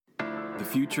The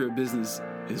future of business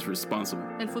is responsible.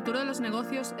 El futuro de los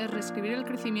negocios es reescribir el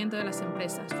crecimiento de las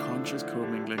empresas. Conscious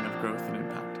commingling of growth and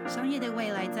impact. 商业的未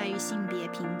来在于性别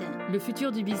平等。 Le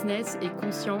futur du business est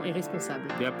conscient et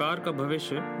responsable. व्यापार का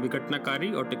भविष्य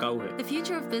विघटनकारी और टिकाऊ है. The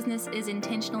future of business is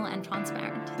intentional and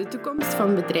transparent. De toekomst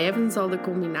van bedrijven zal de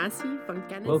combinatie van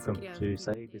kennis. Welcome to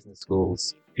Say Business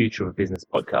School's Future of Business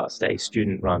podcast, a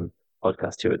student-run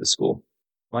podcast here at the school.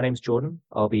 My name's Jordan.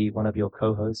 I'll be one of your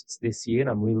co-hosts this year, and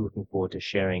I'm really looking forward to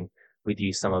sharing with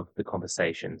you some of the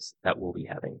conversations that we'll be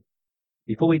having.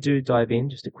 Before we do dive in,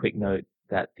 just a quick note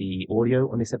that the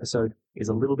audio on this episode is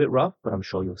a little bit rough, but I'm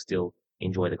sure you'll still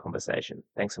enjoy the conversation.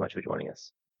 Thanks so much for joining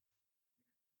us.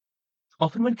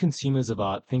 Often when consumers of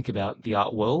art think about the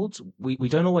art world, we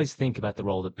don't always think about the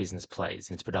role that business plays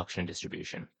in its production and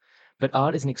distribution. But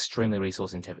art is an extremely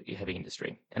resource-heavy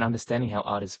industry, and understanding how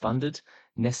art is funded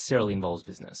necessarily involves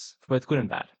business, for both good and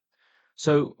bad.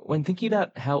 So when thinking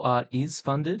about how art is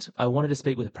funded, I wanted to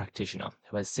speak with a practitioner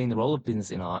who has seen the role of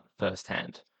business in art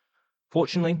firsthand.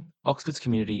 Fortunately, Oxford's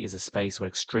community is a space where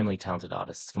extremely talented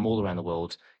artists from all around the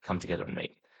world come together and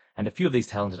meet. And a few of these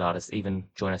talented artists even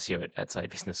join us here at Say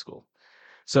Business School.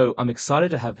 So I'm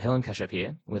excited to have Helen Kashup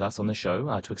here with us on the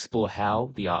show to explore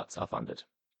how the arts are funded.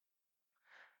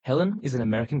 Helen is an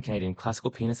American-Canadian classical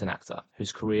pianist and actor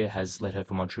whose career has led her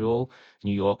from Montreal,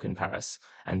 New York, and Paris,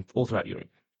 and all throughout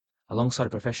Europe. Alongside a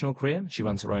professional career, she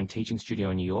runs her own teaching studio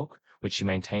in New York, which she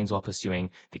maintains while pursuing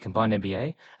the combined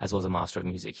MBA as well as a Master of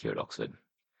Music here at Oxford.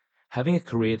 Having a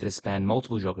career that has spanned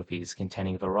multiple geographies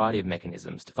containing a variety of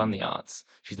mechanisms to fund the arts,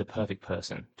 she's the perfect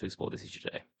person to explore this issue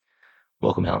today.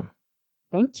 Welcome, Helen.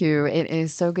 Thank you. It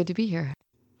is so good to be here.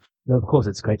 No, of course,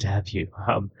 it's great to have you.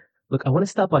 Look, I want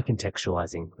to start by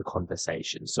contextualizing the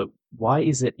conversation. So why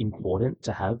is it important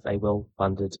to have a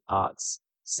well-funded arts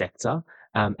sector?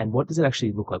 And what does it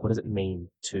actually look like? What does it mean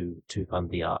to fund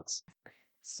the arts?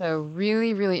 So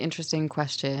really, really interesting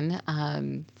question.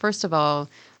 First of all,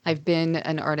 I've been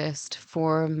an artist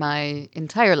for my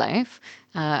entire life.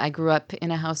 I grew up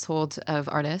in a household of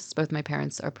artists. Both my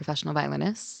parents are professional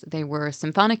violinists. They were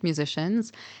symphonic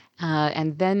musicians.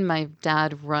 And then my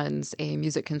dad runs a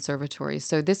music conservatory.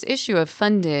 So this issue of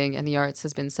funding and the arts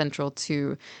has been central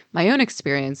to my own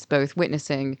experience, both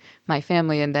witnessing my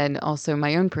family and then also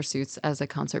my own pursuits as a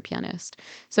concert pianist.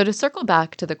 So to circle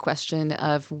back to the question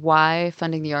of why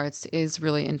funding the arts is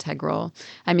really integral,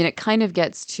 I mean, it kind of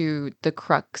gets to the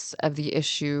crux of the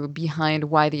issue behind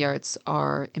why the arts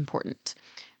are important,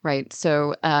 right?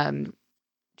 So,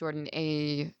 Jordan,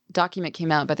 a document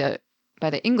came out by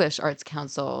the English Arts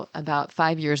Council about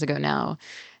 5 years ago now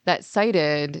that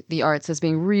cited the arts as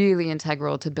being really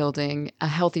integral to building a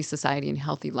healthy society and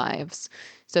healthy lives.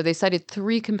 So they cited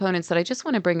three components that I just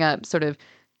want to bring up sort of.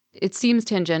 It seems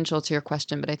tangential to your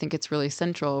question, but I think it's really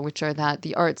central, which are that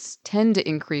the arts tend to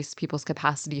increase people's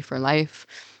capacity for life,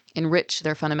 enrich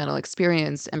their fundamental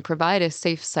experience, and provide a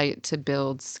safe site to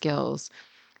build skills.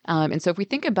 And so if we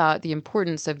think about the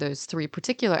importance of those three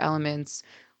particular elements,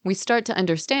 we start to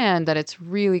understand that it's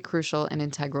really crucial and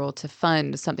integral to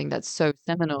fund something that's so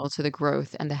seminal to the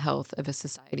growth and the health of a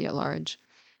society at large.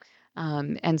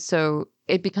 And so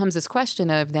it becomes this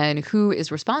question of then who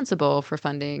is responsible for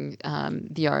funding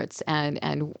the arts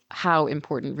and how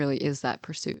important really is that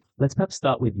pursuit? Let's perhaps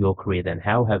start with your career then.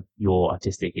 How have your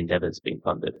artistic endeavors been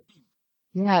funded?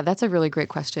 Yeah, that's a really great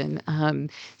question.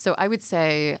 So I would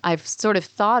say I've sort of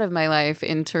thought of my life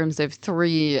in terms of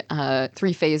three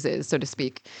phases, so to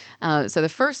speak. So the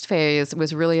first phase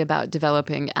was really about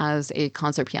developing as a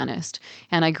concert pianist.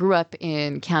 And I grew up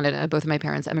in Canada. Both of my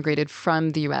parents emigrated from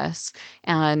the US.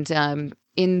 And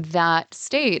in that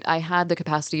state, I had the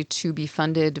capacity to be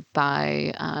funded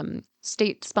by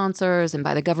state sponsors and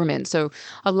by the government. So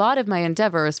a lot of my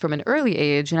endeavors from an early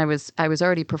age, and I was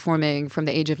already performing from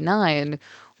the age of 9,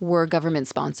 were government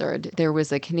sponsored. There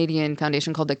was a Canadian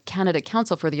foundation called the Canada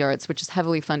Council for the Arts, which is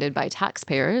heavily funded by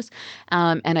taxpayers.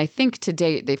 And I think to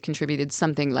date, they've contributed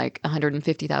something like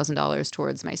 $150,000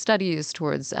 towards my studies,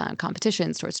 towards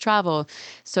competitions, towards travel.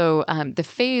 So the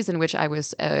phase in which I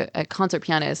was a concert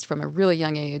pianist from a really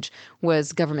young age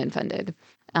was government funded.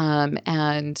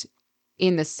 And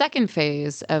in the second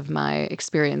phase of my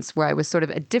experience, where I was sort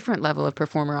of a different level of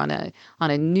performer on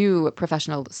a new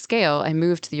professional scale, I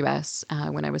moved to the U.S.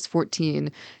 When I was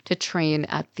 14 to train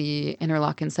at the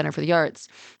Interlochen Center for the Arts,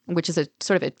 which is a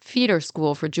sort of a feeder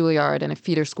school for Juilliard and a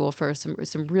feeder school for some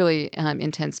really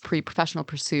intense pre-professional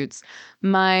pursuits.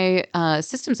 My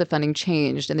systems of funding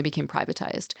changed and they became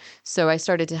privatized. So I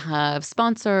started to have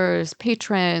sponsors,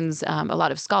 patrons, a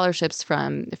lot of scholarships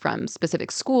from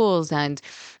specific schools, and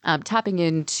tapping tapping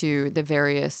into the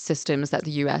various systems that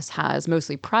the U.S. has,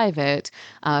 mostly private,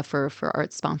 for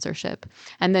art sponsorship.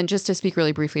 And then just to speak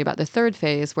really briefly about the third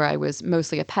phase, where I was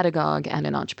mostly a pedagogue and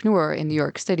an entrepreneur in New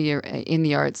York City in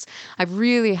the arts, I've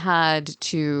really had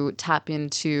to tap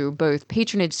into both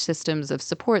patronage systems of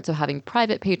support, so having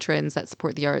private patrons that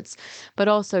support the arts, but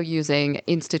also using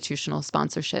institutional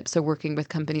sponsorship. So working with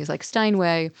companies like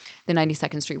Steinway, the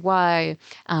 92nd Street Y,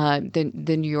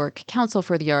 the New York Council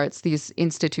for the Arts, these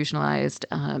institutionalized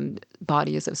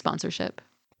bodies of sponsorship.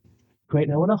 Great.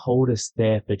 And I want to hold us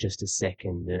there for just a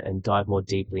second and dive more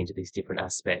deeply into these different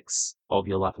aspects of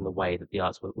your life and the way that the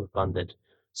arts were funded.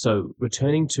 So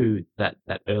returning to that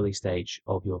early stage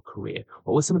of your career,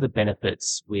 what were some of the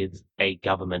benefits with a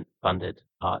government-funded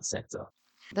art sector?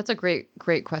 That's a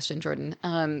great question, Jordan.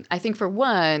 I think for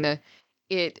one,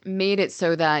 it made it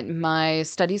so that my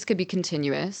studies could be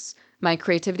continuous, my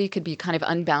creativity could be kind of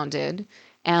unbounded,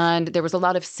 and there was a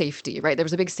lot of safety, right? There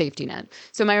was a big safety net.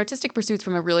 So my artistic pursuits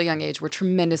from a really young age were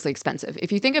tremendously expensive.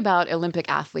 If you think about Olympic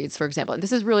athletes, for example, and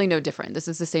this is really no different. This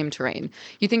is the same terrain.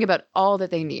 You think about all that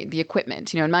they need, the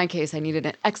equipment. In my case, I needed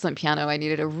an excellent piano. I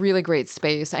needed a really great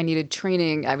space. I needed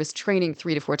training. I was training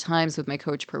 3 to 4 times with my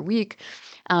coach per week.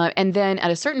 And then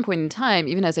at a certain point in time,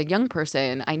 even as a young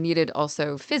person, I needed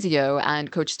also physio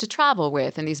and coaches to travel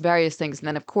with and these various things. And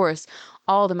then, of course,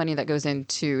 all the money that goes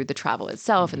into the travel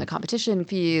itself and the competition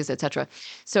fees, et cetera.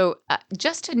 So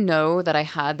just to know that I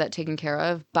had that taken care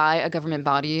of by a government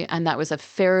body, and that was a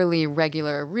fairly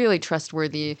regular, really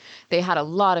trustworthy, they had a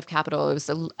lot of capital. It was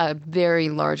a very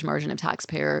large margin of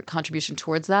taxpayer contribution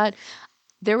towards that.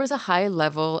 There was a high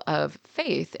level of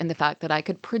faith in the fact that I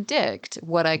could predict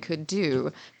what I could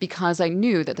do because I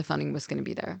knew that the funding was going to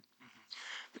be there.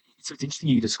 So it's interesting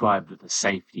you described the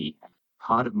safety.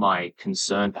 Part of my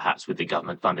concern, perhaps, with the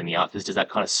government funding the arts is does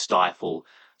that kind of stifle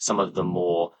some of the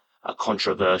more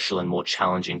controversial and more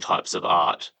challenging types of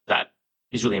art that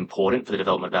is really important for the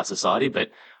development of our society,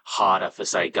 but harder for,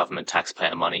 say, government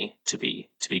taxpayer money to be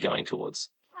going towards?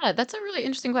 Yeah, that's a really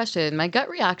interesting question. My gut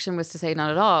reaction was to say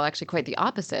not at all, actually quite the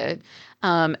opposite.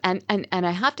 And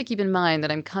I have to keep in mind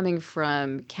that I'm coming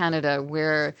from Canada,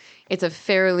 where it's a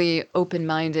fairly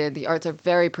open-minded, the arts are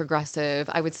very progressive.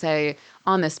 I would say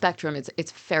on the spectrum,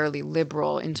 it's fairly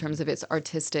liberal in terms of its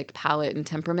artistic palette and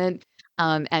temperament.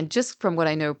 And just from what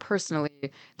I know personally,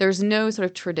 there's no sort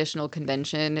of traditional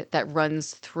convention that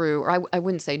runs through, or I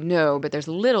wouldn't say no, but there's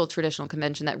little traditional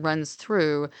convention that runs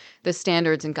through the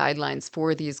standards and guidelines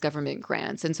for these government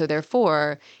grants. And so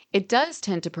therefore, it does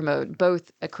tend to promote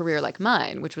both a career like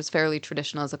mine, which was fairly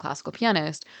traditional as a classical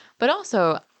pianist, but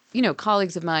also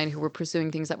colleagues of mine who were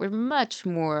pursuing things that were much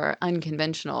more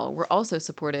unconventional were also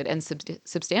supported, and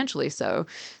substantially so.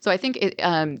 So I think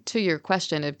to your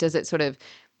question of does it sort of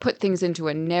put things into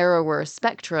a narrower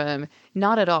spectrum?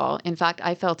 Not at all. In fact,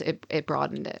 I felt it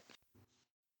broadened it.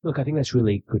 Look, I think that's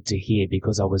really good to hear,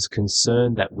 because I was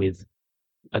concerned that with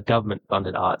a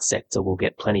government-funded art sector, we'll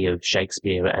get plenty of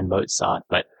Shakespeare and Mozart,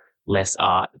 but less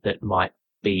art that might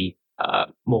be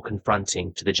more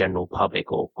confronting to the general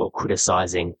public or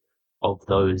criticizing of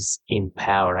those in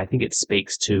power. And I think it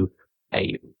speaks to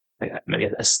maybe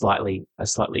a slightly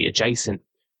adjacent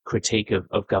critique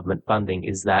of government funding,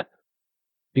 is that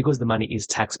because the money is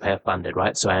taxpayer funded,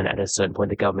 right? So, and at a certain point,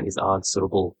 the government is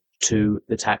answerable to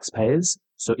the taxpayers.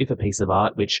 So if a piece of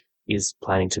art, which is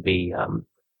planning to be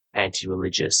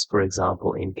anti-religious, for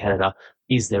example, in Canada,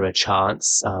 is there a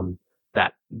chance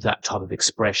that that type of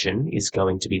expression is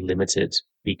going to be limited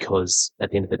because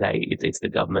at the end of the day, it's the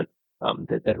government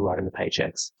that are writing the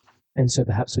paychecks? And so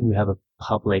perhaps when you have a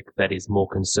public that is more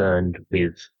concerned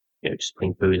with, just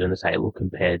putting food on the table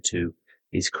compared to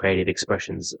these creative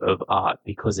expressions of art,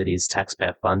 because it is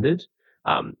taxpayer funded,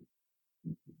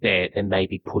 there may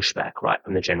be pushback, right,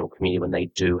 from the general community when they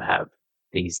do have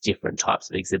these different types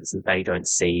of exhibits that they don't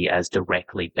see as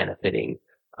directly benefiting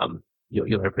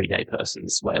your everyday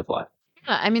person's way of life.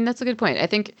 Yeah, I mean, that's a good point. I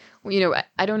think,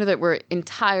 I don't know that we're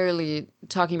entirely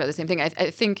talking about the same thing. I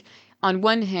think on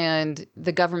one hand,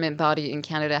 the government body in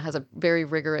Canada has a very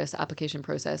rigorous application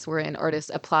process wherein artists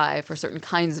apply for certain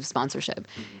kinds of sponsorship.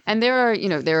 And there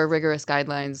are rigorous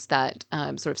guidelines that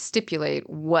sort of stipulate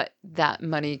what that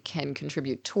money can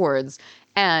contribute towards.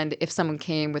 And if someone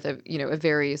came with a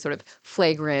very sort of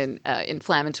flagrant,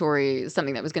 inflammatory,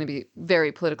 something that was going to be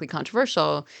very politically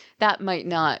controversial, that might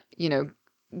not,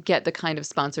 get the kind of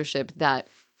sponsorship that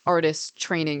artists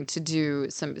training to do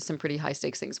some pretty high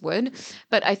stakes things would.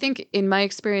 But I think in my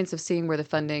experience of seeing where the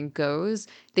funding goes,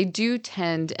 they do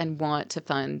tend and want to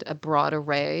fund a broad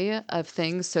array of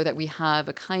things so that we have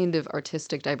a kind of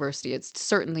artistic diversity. It's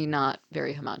certainly not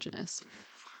very homogenous.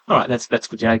 All right, that's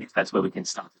good. I guess that's where we can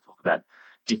start to talk about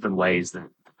different ways that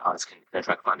artists can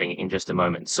attract funding in just a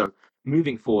moment. So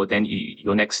moving forward, then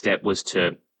your next step was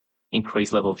to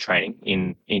increase level of training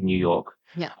in New York.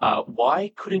 Yeah.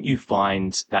 Why couldn't you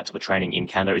find that type of training in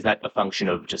Canada? Is that a function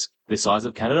of just the size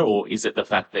of Canada, or is it the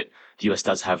fact that the US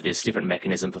does have this different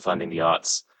mechanism for funding the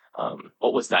arts?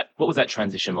 What was that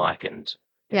transition like? And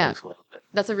yeah,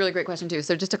 that's a really great question too.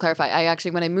 So just to clarify,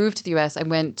 when I moved to the US, I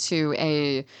went to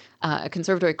a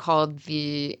conservatory called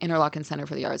the Interlochen Center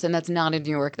for the Arts, and that's not in New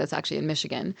York. That's actually in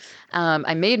Michigan.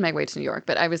 I made my way to New York,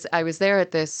 but I was there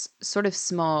at this sort of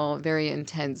small, very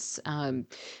intense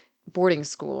boarding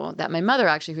school that my mother,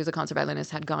 actually, who's a concert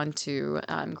violinist, had gone to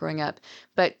growing up.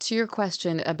 But to your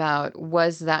question about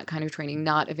was that kind of training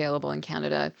not available in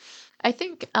Canada, I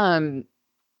think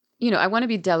I want to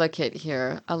be delicate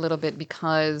here a little bit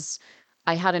because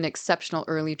I had an exceptional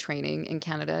early training in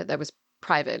Canada that was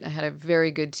private. I had a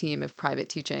very good team of private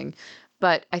teaching.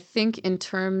 But I think in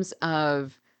terms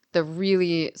of the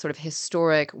really sort of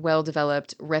historic,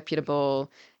 well-developed,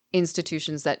 reputable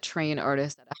institutions that train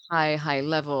artists at a high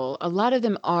level, a lot of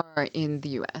them are in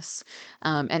the US.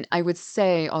 And I would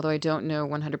say, although I don't know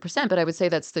 100%, but I would say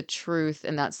that's the truth,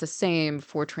 and that's the same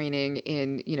for training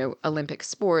in, Olympic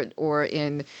sport or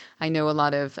I know a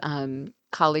lot of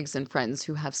colleagues and friends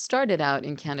who have started out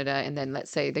in Canada and then, let's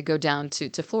say, they go down to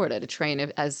Florida to train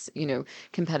as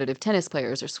competitive tennis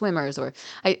players or swimmers. Or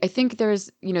I think there's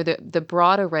the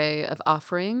broad array of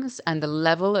offerings and the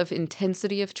level of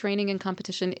intensity of training and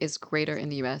competition is greater in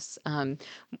the US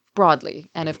broadly.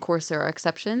 And of course there are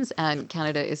exceptions, and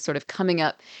Canada is sort of coming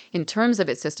up in terms of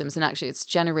its systems, and actually it's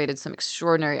generated some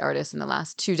extraordinary artists in the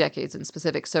last 2 decades in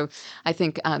specific. So I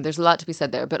think there's a lot to be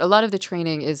said there, but a lot of the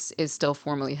training is still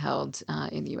formally held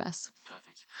in the US.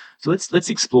 Perfect. So let's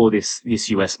explore this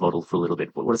US model for a little bit.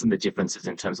 What are some of the differences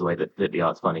in terms of the way that the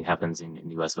arts funding happens in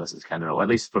the US versus Canada, or at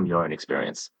least from your own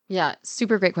experience? Yeah,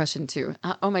 super great question too.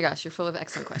 Oh my gosh, you're full of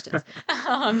excellent questions.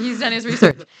 He's done his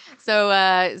research.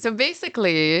 So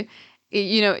basically,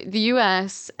 the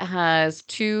US has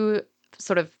 2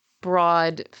 sort of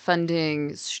broad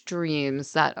funding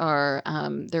streams that are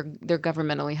they're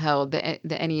governmentally held, the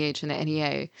NEH and the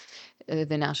NEA,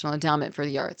 the National Endowment for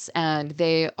the Arts, and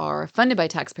they are funded by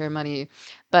taxpayer money.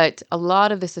 But a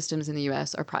lot of the systems in the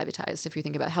US are privatized, if you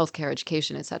think about healthcare,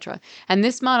 education, et cetera. And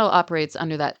this model operates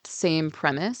under that same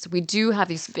premise. We do have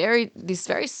these very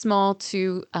small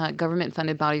 2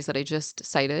 government-funded bodies that I just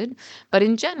cited. But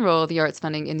in general, the arts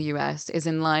funding in the US is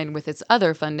in line with its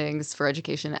other fundings for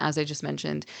education, as I just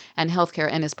mentioned, and healthcare,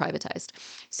 and is privatized.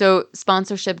 So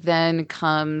sponsorship then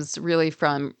comes really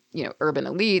from urban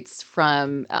elites,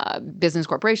 from business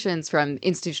corporations, from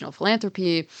institutional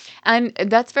philanthropy. And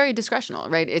that's very discretional,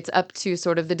 right? It's up to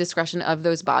sort of the discretion of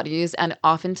those bodies. And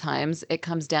oftentimes it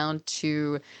comes down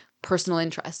to personal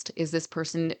interest. Is this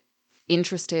person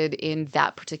interested in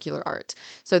that particular art?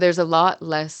 So there's a lot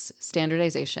less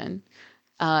standardization.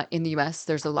 In the US,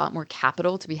 there's a lot more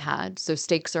capital to be had, so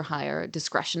stakes are higher,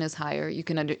 discretion is higher. You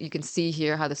can see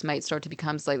here how this might start to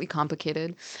become slightly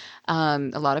complicated. A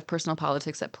lot of personal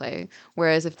politics at play.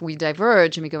 Whereas if we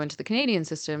diverge and we go into the Canadian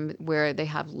system, where they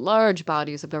have large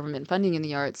bodies of government funding in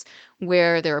the arts,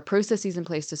 where there are processes in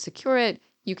place to secure it,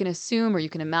 you can assume or you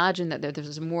can imagine that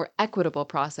there's a more equitable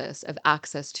process of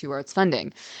access to arts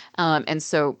funding. And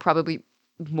so probably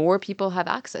more people have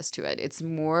access to it. It's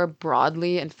more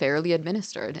broadly and fairly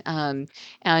administered. And,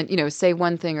 say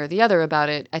one thing or the other about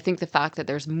it, I think the fact that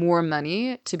there's more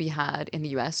money to be had in the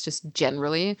US, just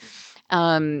generally,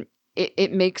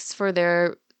 it makes for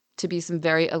there to be some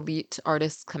very elite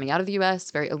artists coming out of the US,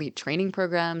 very elite training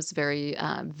programs, very,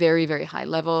 very high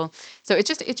level. So it's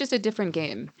just a different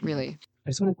game, really. I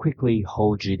just want to quickly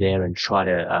hold you there and try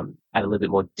to add a little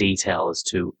bit more detail as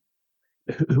to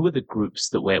who are the groups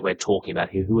that we're talking about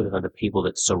here? Who are the people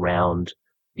that surround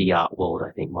the art world?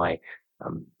 I think my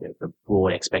the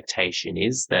broad expectation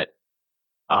is that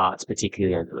arts,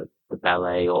 particularly the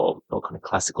ballet or kind of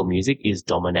classical music, is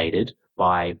dominated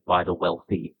by the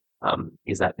wealthy.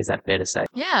 Is that fair to say?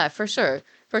 Yeah, for sure.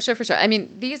 I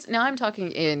mean, now I'm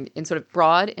talking in sort of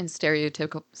broad and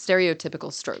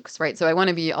stereotypical strokes, right? So I want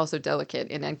to be also delicate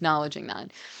in acknowledging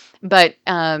that. But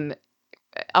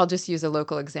I'll just use a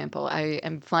local example. I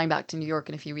am flying back to New York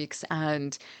in a few weeks,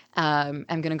 and I'm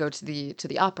going to go to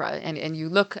the opera. And you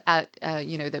look at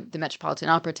the Metropolitan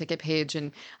Opera ticket page,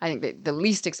 and I think that the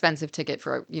least expensive ticket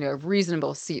for a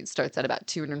reasonable seat starts at about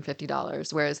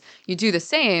 $250. Whereas you do the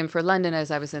same for London, as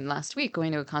I was in last week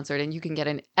going to a concert, and you can get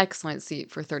an excellent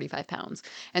seat for £35.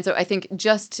 And so I think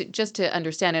just to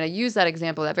understand, and I use that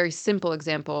example, that very simple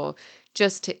example,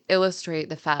 just to illustrate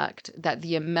the fact that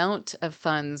the amount of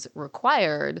funds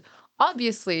required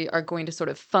obviously are going to sort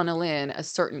of funnel in a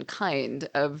certain kind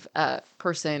of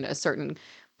person, a certain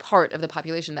part of the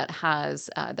population that has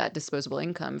that disposable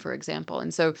income, for example.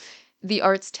 And so the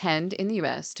arts tend in the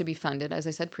US to be funded, as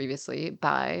I said previously,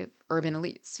 by urban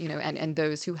elites, and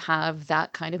those who have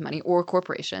that kind of money, or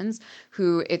corporations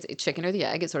who it's chicken or the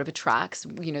egg. It sort of attracts,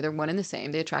 they're one and the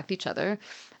same. They attract each other.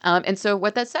 And so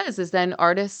what that says is then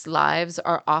artists' lives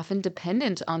are often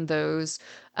dependent on those,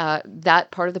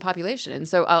 that part of the population. And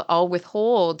so I'll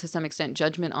withhold to some extent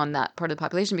judgment on that part of the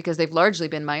population because they've largely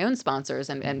been my own sponsors,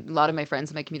 and a lot of my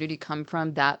friends in my community come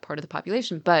from that part of the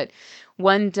population. But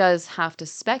one does have to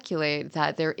speculate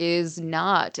that there is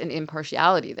not an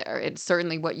impartiality there. It's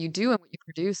certainly what you do and what you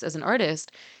produce as an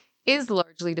artist is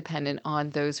largely dependent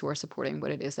on those who are supporting what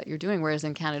it is that you're doing. Whereas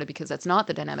in Canada, because that's not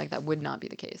the dynamic, that would not be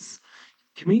the case.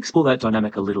 Can we explore that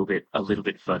dynamic a little bit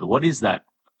further? What is that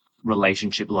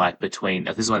relationship like between?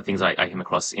 This is one of the things I came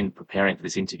across in preparing for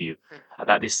this interview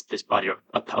about this idea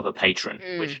of a patron,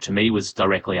 which to me was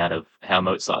directly out of how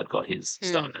Mozart got his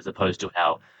start, as opposed to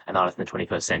how an artist in the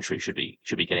 21st century should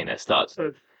be getting their start.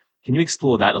 So, can you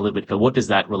explore that a little bit? But what does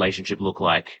that relationship look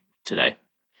like today?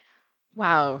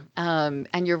 Wow.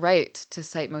 And you're right to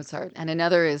cite Mozart. And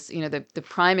another is, the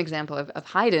prime example of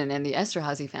Haydn and the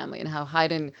Esterhazy family, and how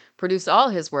Haydn produced all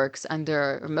his works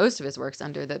or most of his works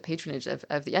under the patronage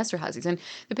of the Esterhazys. And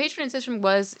the patronage system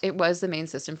was the main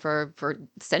system for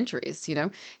centuries. You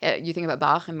think about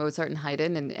Bach and Mozart and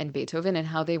Haydn and Beethoven, and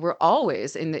how they were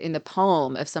always in the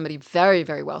palm of somebody very,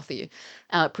 very wealthy,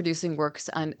 producing works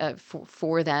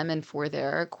for them and for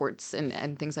their courts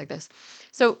and things like this.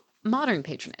 So modern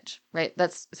patronage, right?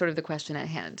 That's sort of the question at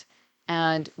hand.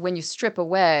 And when you strip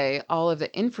away all of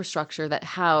the infrastructure that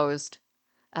housed,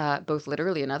 both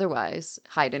literally and otherwise,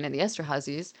 Haydn and the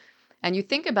Esterhazys, and you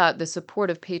think about the support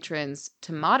of patrons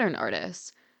to modern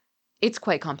artists, it's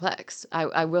quite complex.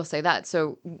 I will say that.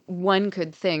 So one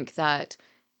could think that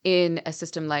in a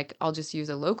system like, I'll just use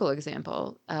a local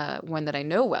example, one that I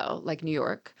know well, like New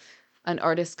York, an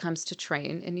artist comes to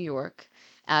train in New York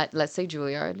at, let's say,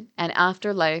 Juilliard, and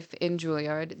after life in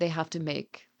Juilliard, they have to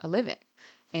make a living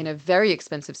in a very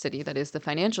expensive city that is the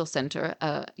financial center,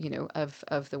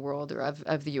 of the world, or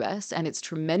of the U.S., and it's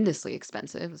tremendously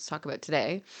expensive. Let's talk about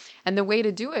today. And the way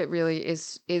to do it really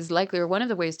is likely, or one of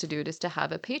the ways to do it is to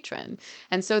have a patron.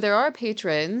 And so there are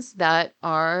patrons that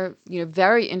are,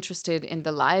 very interested in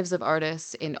the lives of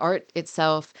artists, in art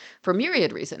itself, for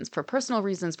myriad reasons, for personal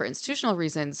reasons, for institutional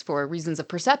reasons, for reasons of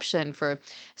perception, for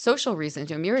social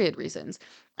reasons, myriad reasons.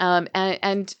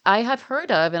 And I have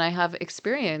heard of, and I have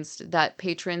experienced that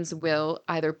patrons will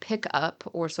either pick up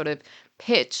or sort of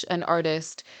pitch an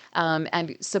artist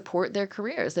and support their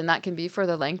careers. And that can be for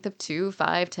the length of 2,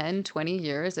 5, 10, 20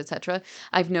 years, etc.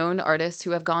 I've known artists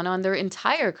who have gone on their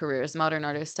entire careers, modern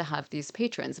artists, to have these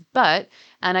patrons. But,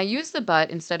 and I use the but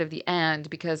instead of the and,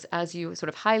 because as you sort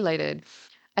of highlighted,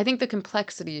 I think the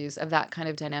complexities of that kind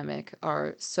of dynamic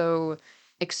are so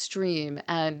extreme,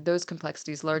 and those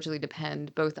complexities largely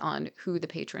depend both on who the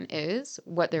patron is,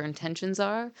 what their intentions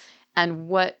are, and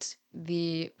what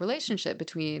the relationship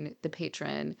between the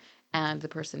patron and the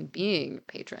person being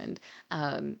patroned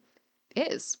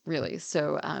is, really.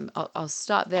 So I'll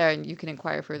stop there, and you can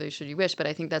inquire further should you wish, but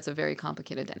I think that's a very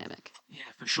complicated dynamic. Yeah,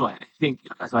 for sure. I think,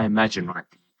 as I imagine, right,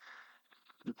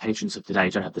 the patrons of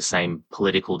today don't have the same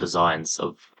political designs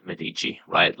of Medici,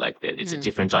 right? Like, it's a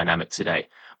different dynamic today.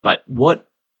 But what,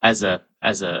 as a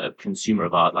consumer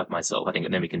of art like myself, I think,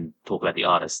 and then we can talk about the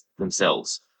artists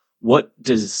themselves, what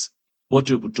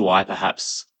do I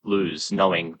perhaps lose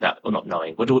knowing that, or not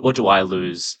knowing, what do I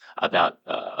lose about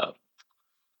art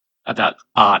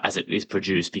as it is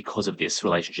produced because of this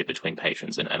relationship between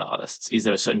patrons and artists? Is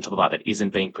there a certain type of art that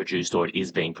isn't being produced, or it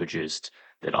is being produced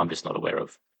that I'm just not aware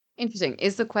of? Interesting.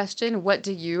 Is the question, what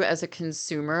do you as a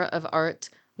consumer of art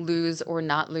lose or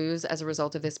not lose as a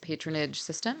result of this patronage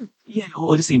system? Yeah,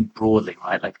 or just in broadly,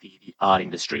 right? Like the art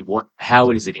industry,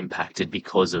 how is it impacted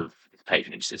because of this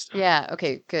patronage system? Yeah,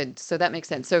 okay, good. So that makes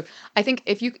sense. So I think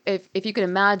if you could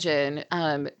imagine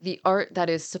the art that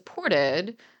is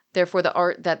supported, therefore the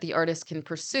art that the artist can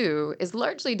pursue, is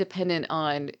largely dependent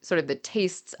on sort of the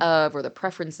tastes of, or the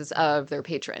preferences of, their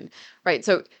patron, right?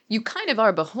 So you kind of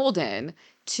are beholden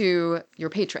to your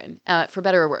patron, for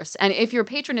better or worse. And if your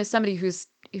patron is somebody whose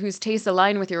tastes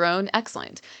align with your own,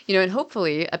 excellent. And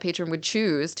hopefully a patron would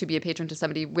choose to be a patron to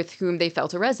somebody with whom they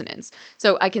felt a resonance.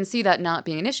 So I can see that not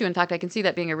being an issue. In fact, I can see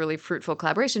that being a really fruitful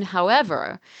collaboration.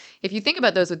 However, if you think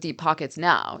about those with deep pockets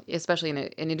now, especially in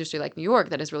an industry like New York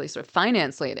that is really sort of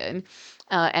finance laden,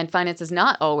 and finance is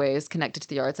not always connected to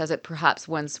the arts as it perhaps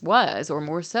once was, or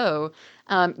more so,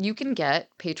 you can get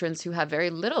patrons who have very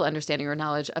little understanding or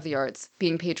knowledge of the arts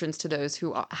being patrons to those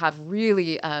who have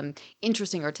really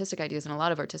interesting artistic ideas and a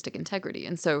lot of artistic integrity.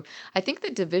 And so I think the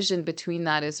division between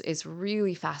that is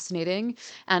really fascinating.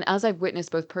 And as I've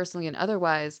witnessed both personally and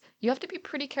otherwise, you have to be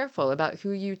pretty careful about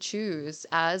who you choose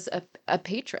as a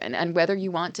patron and whether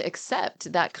you want to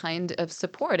accept that kind of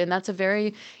support. And that's a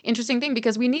very interesting thing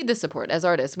because we need the support as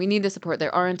artists. We need the support.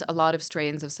 There aren't a lot of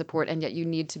strains of support, and yet you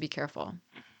need to be careful.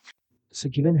 So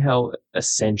given how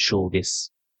essential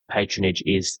this patronage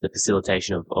is to the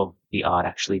facilitation of the art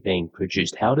actually being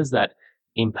produced, how does that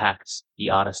impact the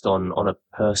artist on a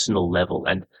personal level?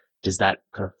 And does that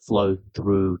kind of flow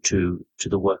through to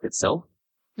the work itself?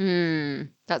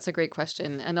 That's a great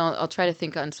question. And I'll try to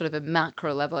think on sort of a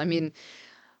macro level. I mean,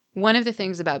 one of the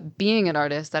things about being an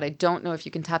artist that I don't know if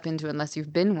you can tap into unless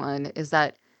you've been one is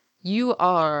that you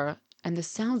are, and this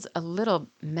sounds a little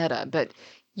meta, but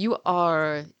you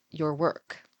are your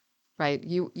work, right?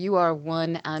 You are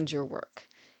one and your work.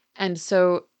 And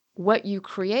so what you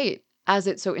create, as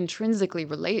it so intrinsically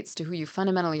relates to who you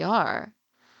fundamentally are,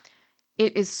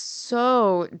 it is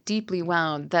so deeply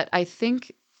wound that I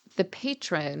think the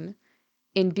patron,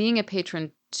 in being a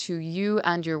patron to you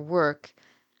and your work,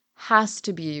 has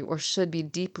to be or should be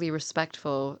deeply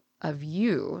respectful of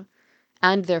you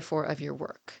and therefore of your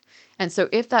work. And so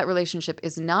if that relationship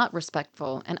is not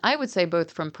respectful, and I would say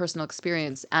both from personal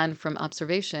experience and from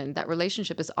observation, that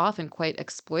relationship is often quite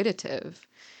exploitative.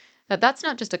 That's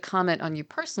not just a comment on you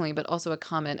personally, but also a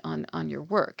comment on your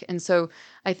work. And so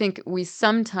I think we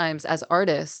sometimes, as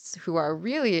artists who are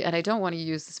really, and I don't want to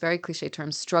use this very cliche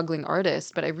term, struggling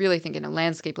artists, but I really think in a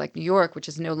landscape like New York, which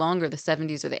is no longer the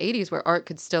 70s or the 80s where art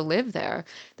could still live there,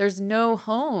 there's no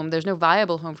home, there's no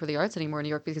viable home for the arts anymore in New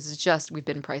York because it's just, we've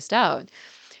been priced out.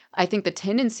 I think the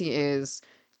tendency is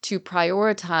to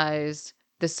prioritize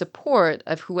the support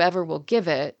of whoever will give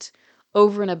it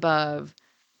over and above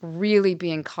really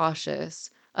being cautious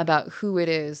about who it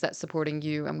is that's supporting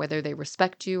you and whether they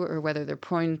respect you or whether they're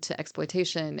prone to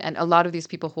exploitation. And a lot of these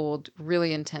people hold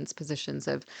really intense positions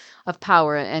of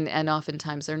power, and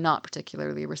oftentimes they're not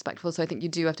particularly respectful. So I think you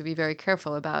do have to be very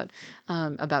careful about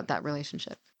that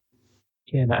relationship.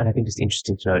 Yeah, and I think it's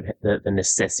interesting to note the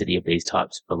necessity of these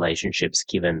types of relationships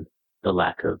given the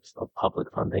lack of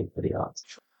public funding for the arts.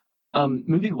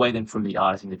 Moving away then from the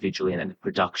artist individually and the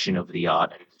production of the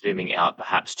art and zooming out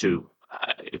perhaps to,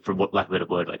 for what lack of a better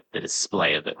word, like the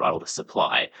display of it, right, or the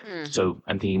supply. So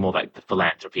I'm thinking more like the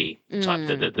philanthropy type,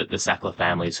 the Sackler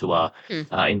families who are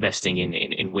investing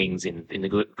in wings in the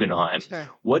Guggenheim. Sure.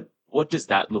 What does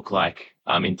that look like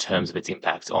in terms of its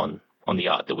impact on the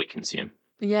art that we consume?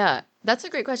 Yeah, that's a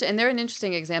great question. And they're an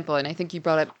interesting example. And I think you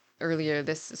brought up earlier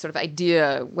this sort of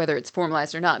idea, whether it's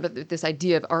formalized or not, but this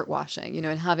idea of art washing,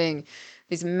 and having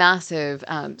these massive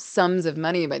sums of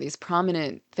money by these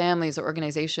prominent families or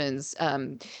organizations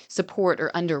support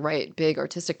or underwrite big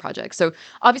artistic projects. So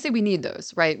obviously we need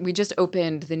those, right? We just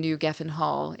opened the new Geffen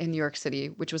Hall in New York City,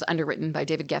 which was underwritten by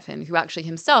David Geffen, who actually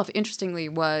himself, interestingly,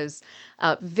 was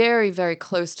very, very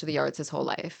close to the arts his whole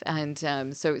life. And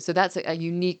so that's a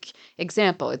unique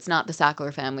example. It's not the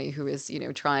Sackler family who is,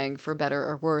 trying for better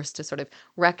or worse to sort of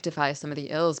rectify some of the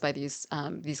ills by these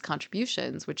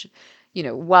contributions, which,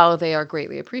 while they are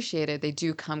greatly appreciated, they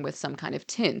do come with some kind of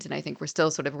tint. And I think we're still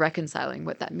sort of reconciling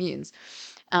what that means.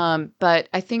 But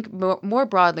I think more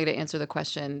broadly, to answer the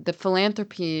question, the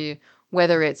philanthropy,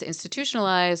 whether it's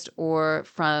institutionalized or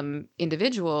from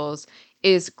individuals,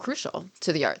 is crucial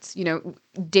to the arts.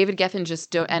 David Geffen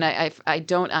I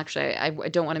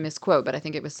don't want to misquote, but I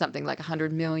think it was something like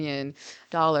 $100 million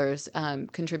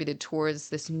contributed towards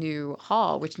this new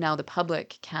hall, which now the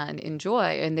public can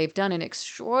enjoy. And they've done an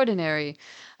extraordinary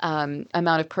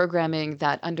amount of programming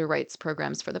that underwrites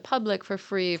programs for the public for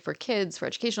free, for kids, for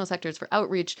educational sectors, for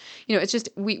outreach. It's just,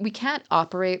 we can't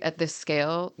operate at this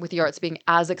scale with the arts being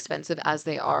as expensive as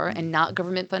they are and not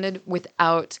government funded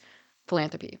without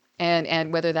philanthropy,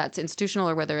 and whether that's institutional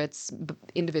or whether it's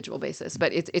individual basis,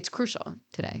 but it's crucial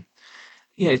today.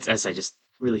 Yeah, it's, as I just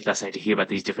really fascinating to hear about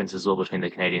these differences as well between the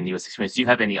Canadian and the US experience. Do you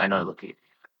have any? I know, look,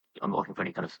 I'm not looking for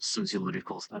any kind of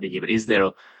sociological study here, but is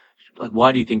there,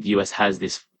 why do you think the US has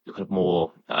this kind of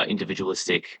more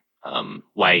individualistic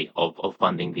way of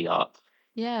funding the art?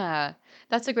 Yeah,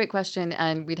 that's a great question,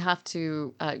 and we'd have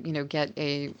to, get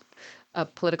a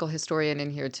political historian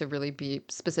in here to really be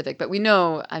specific. But we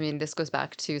know, this goes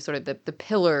back to sort of the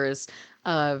pillars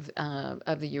of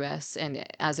the U.S. and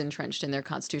as entrenched in their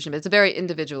constitution. But it's a very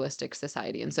individualistic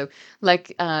society, and so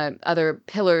like other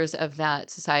pillars of that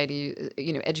society,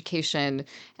 education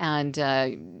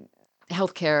and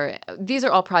healthcare, these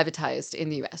are all privatized in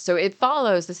the US. So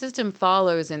the system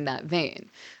follows in that vein,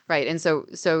 right? And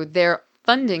so their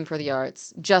funding for the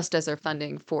arts, just as their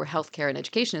funding for healthcare and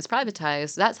education is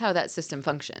privatized, that's how that system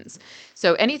functions.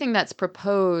 So anything that's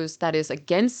proposed that is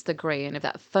against the grain of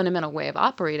that fundamental way of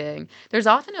operating, there's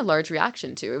often a large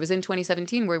reaction to. It was in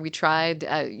 2017 where we tried,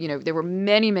 there were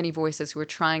many, many voices who were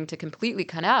trying to completely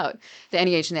cut out the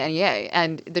NEH and the NEA.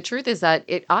 And the truth is that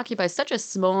it occupies such a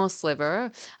small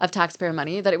sliver of taxpayer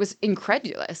money that it was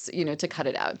incredulous, to cut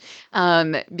it out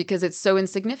because it's so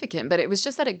insignificant. But it was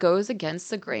just that it goes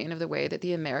against the grain of the way that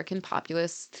the American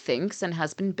populace thinks and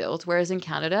has been built, whereas in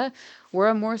Canada, we're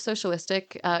a more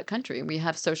socialistic country. We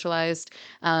have socialized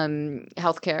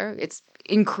healthcare. It's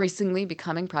increasingly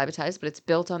becoming privatized, but it's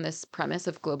built on this premise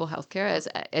of global healthcare as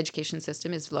education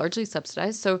system is largely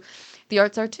subsidized. So the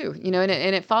arts are too, and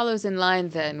it follows in line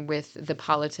then with the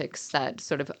politics that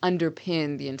sort of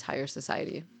underpin the entire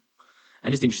society.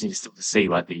 And it's interesting still to see,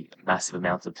 right, the massive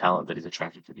amounts of talent that is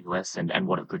attracted to the US and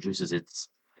what it produces.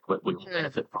 We all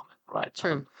benefit from it, right?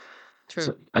 True.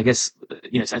 So I guess,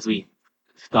 as we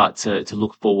start to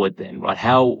look forward then, right,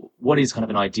 what is kind of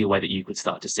an ideal way that you could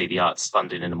start to see the arts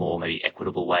funded in a more maybe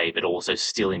equitable way, but also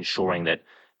still ensuring that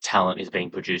talent is being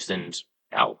produced and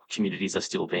our communities are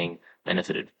still being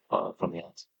benefited from the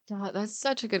arts? Yeah, that's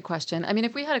such a good question. I mean,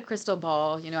 if we had a crystal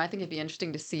ball, I think it'd be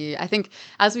interesting to see. I think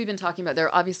as we've been talking about, there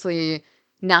are obviously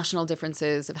national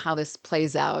differences of how this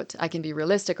plays out. I can be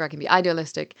realistic or I can be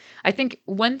idealistic. I think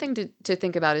one thing to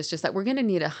think about is just that we're going to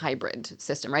need a hybrid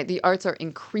system, right? The arts are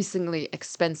increasingly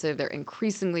expensive. They're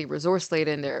increasingly resource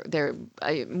laden. They're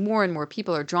more and more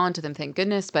people are drawn to them, thank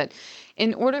goodness. But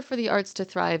in order for the arts to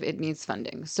thrive, it needs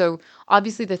funding. So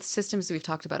obviously the systems we've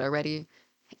talked about already,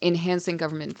 enhancing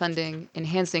government funding,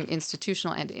 enhancing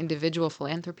institutional and individual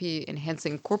philanthropy,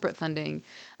 enhancing corporate funding,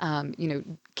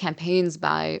 campaigns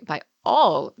by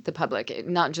all the public,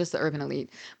 not just the urban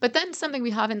elite. But then something we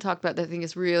haven't talked about that I think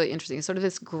is really interesting is sort of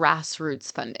this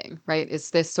grassroots funding, right? It's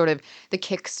this sort of the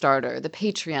Kickstarter, the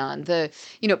Patreon, the,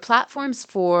 platforms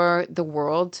for the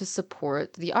world to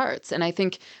support the arts. And I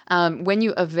think when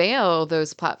you avail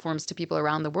those platforms to people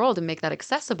around the world and make that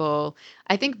accessible,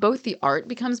 I think both the art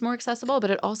becomes more accessible, but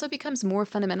it also becomes more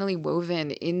fundamentally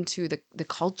woven into the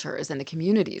cultures and the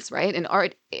communities, right? And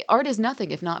art is nothing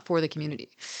if not for the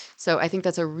community. So I think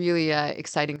that's a really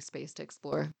exciting space to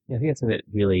explore. Yeah, I think that's something that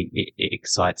really it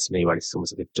excites me, right? It's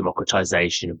almost like a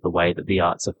democratization of the way that the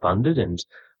arts are funded, and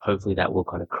hopefully that will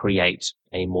kind of create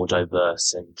a more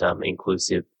diverse and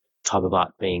inclusive type of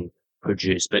art being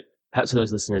produced. But perhaps for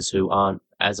those listeners who aren't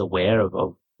as aware of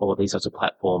all of these sorts of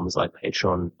platforms like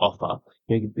Patreon offer,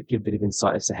 give a bit of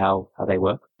insight as to how they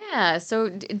work. Yeah, so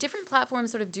different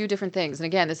platforms sort of do different things. And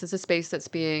again, this is a space that's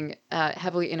being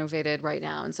heavily innovated right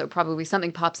now. And so probably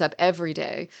something pops up every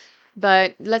day.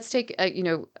 But let's take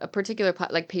a particular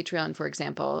like Patreon, for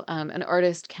example. An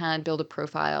artist can build a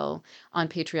profile on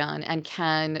Patreon and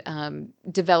can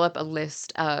develop a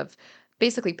list of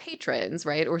basically patrons,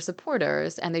 right, or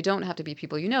supporters, and they don't have to be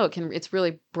people it's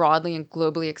really broadly and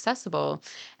globally accessible,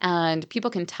 and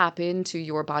people can tap into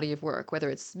your body of work,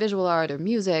 whether it's visual art or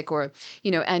music, or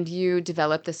and you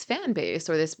develop this fan base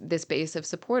or this base of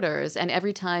supporters, and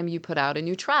every time you put out a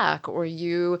new track or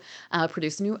you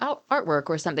produce new artwork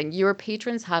or something, your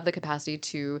patrons have the capacity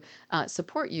to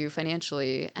support you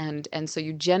financially, and so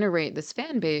you generate this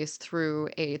fan base through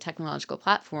a technological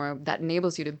platform that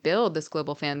enables you to build this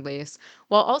global fan base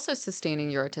while also sustaining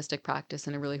your artistic practice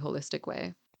in a really holistic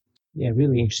way. Yeah,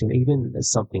 really interesting. Even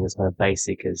as something as kind of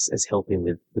basic as helping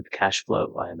with cash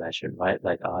flow, I imagine, right?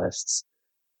 Like artists,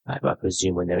 I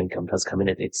presume when their income does come in,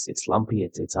 it's lumpy.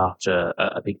 It's after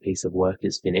a big piece of work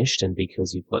is finished, and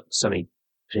because you've got so many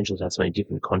potential to have so many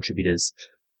different contributors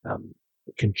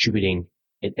contributing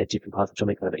at different parts,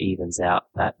 which kind of evens out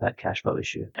that cash flow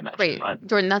issue. Great, right?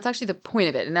 Jordan, that's actually the point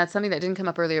of it, and that's something that didn't come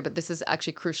up earlier, but this is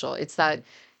actually crucial. It's that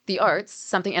the arts,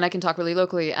 something, and I can talk really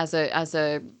locally as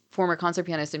a former concert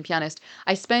pianist and pianist,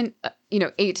 I spent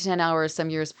 8 to 10 hours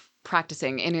some years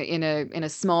practicing in a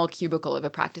small cubicle of a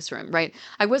practice room, right?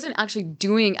 I wasn't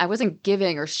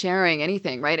giving or sharing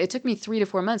anything, right? It took me 3 to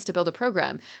 4 months to build a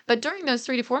program. But during those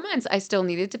 3 to 4 months, I still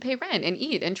needed to pay rent and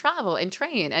eat and travel and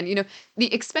train. And,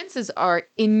 the expenses are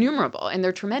innumerable and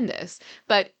they're tremendous.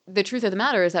 But the truth of the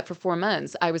matter is that for 4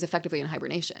 months, I was effectively in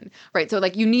hibernation, right? So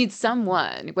like you need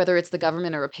someone, whether it's the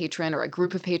government or a patron or a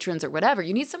group of patrons or whatever,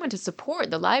 you need someone to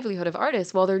support the livelihood of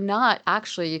artists while they're not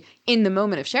actually in the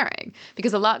moment of sharing,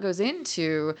 because a lot goes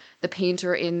into the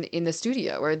painter in the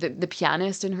studio or the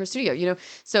pianist in her studio, you know?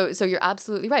 So you're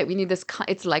absolutely right. We need this,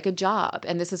 it's like a job.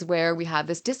 And this is where we have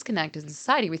this disconnect in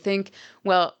society. We think,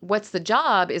 well, what's the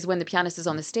job is when the pianist is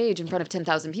on the stage in front of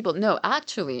 10,000 people. No,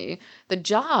 actually, the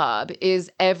job is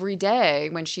every day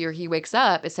when she or he wakes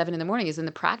up at 7 a.m, is in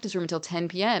the practice room until 10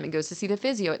 p.m. and goes to see the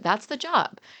physio. That's the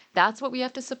job. That's what we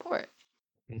have to support.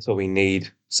 So we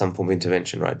need some form of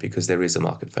intervention, right? Because there is a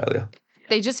market failure.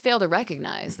 They just fail to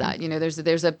recognize that, you know,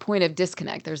 there's a point of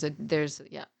disconnect. There's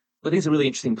yeah. Well, I think it's a really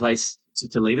interesting place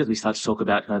to leave it. We start to talk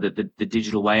about the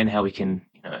digital way and how we can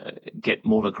get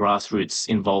more of a grassroots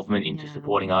involvement into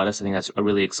supporting artists. I think that's a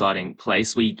really exciting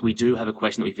place. We do have a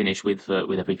question that we finish with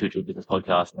every Future of Business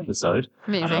podcast episode.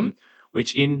 Amazing.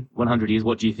 Which in 100 years,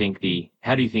 how do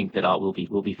you think that art will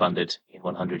be funded in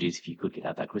 100 years if you could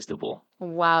have that crystal ball?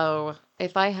 Wow.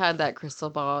 If I had that crystal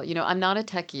ball, you know, I'm not a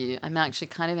techie. I'm actually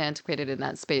kind of antiquated in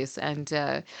that space. And,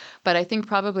 but I think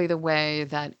probably the way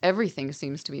that everything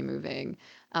seems to be moving,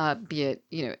 be it,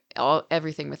 you know,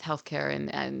 everything with healthcare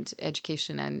and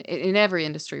education and in every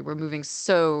industry, we're moving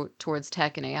so towards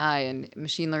tech and AI and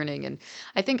machine learning. And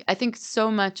I think so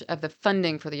much of the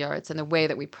funding for the arts and the way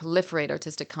that we proliferate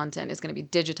artistic content is going to be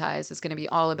digitized. It's going to be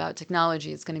all about technology.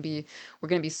 We're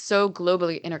going to be so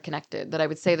globally interconnected that I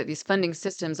would say that these funding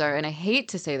systems are, and I hate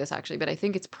to say this actually, but I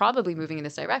think it's probably moving in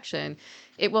this direction.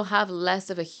 It will have less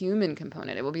of a human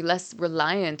component. It will be less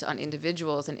reliant on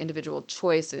individuals and individual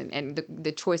choice and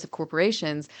the choice of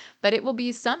corporations, but it will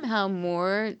be somehow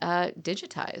more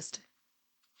digitized.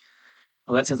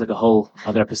 Well, that sounds like a whole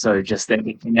other episode just there.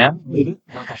 Now,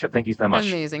 Kasha, thank you so much.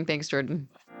 Amazing. Thanks, Jordan.